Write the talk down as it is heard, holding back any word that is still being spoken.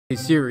Hey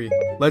Siri,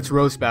 let's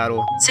roast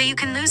battle. So you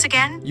can lose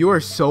again? You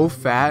are so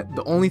fat,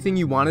 the only thing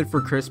you wanted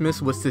for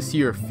Christmas was to see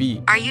your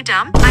feet. Are you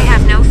dumb? I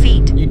have no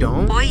feet. You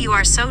don't? Boy, you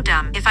are so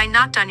dumb. If I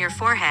knocked on your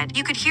forehead,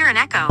 you could hear an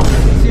echo.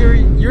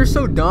 Siri, you're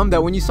so dumb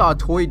that when you saw a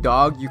toy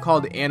dog, you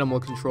called animal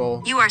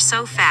control. You are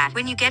so fat.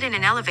 When you get in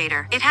an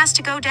elevator, it has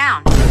to go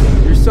down.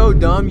 You're so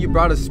dumb you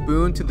brought a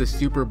spoon to the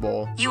Super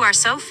Bowl. You are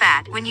so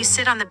fat. When you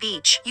sit on the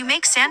beach, you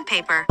make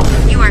sandpaper.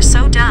 You are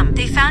so dumb.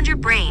 They found your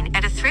brain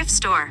at a thrift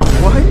store.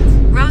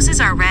 What?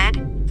 Roses are red,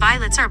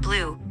 violets are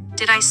blue.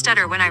 Did I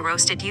stutter when I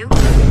roasted you?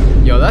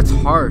 Yo, that's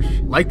harsh.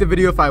 Like the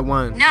video if I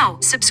won. No,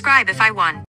 subscribe if I won.